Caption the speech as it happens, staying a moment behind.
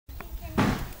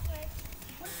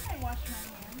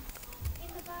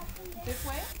This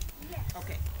way? Yes.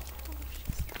 Okay.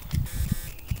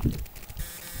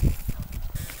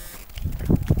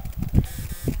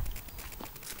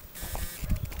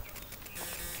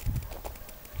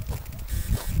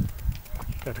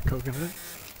 Got the coconut.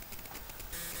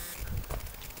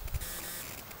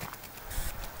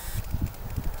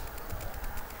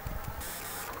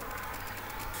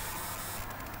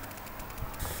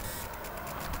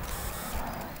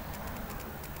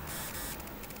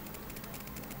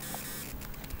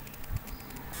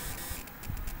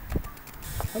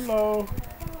 Hello.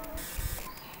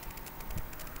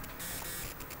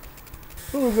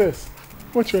 Who is this?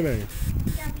 What's your name?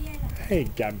 Gabriela. Hey,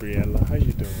 Gabriela. How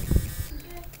you doing? Good.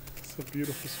 It's a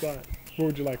beautiful spot. Where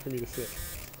would you like for me to sit?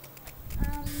 Do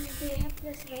you have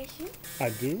reservation? I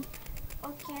do.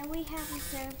 Okay, we have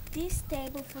reserved this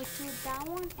table for two, that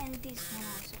one and this one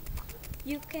also.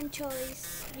 You can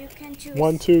choose.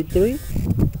 1, 2, 3.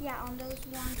 Yeah, on those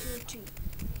 1, 2, 3.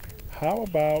 How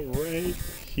about right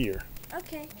here?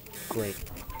 Okay. Great.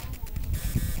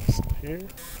 So here.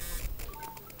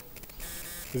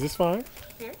 Is this fine?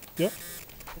 Here? Yep.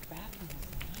 The bathroom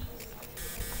is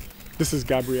nice. This is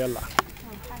Gabriela. Oh,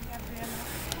 hi,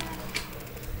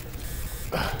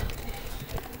 Gabriela.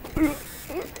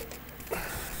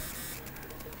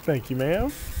 Thank you,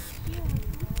 ma'am. Yeah.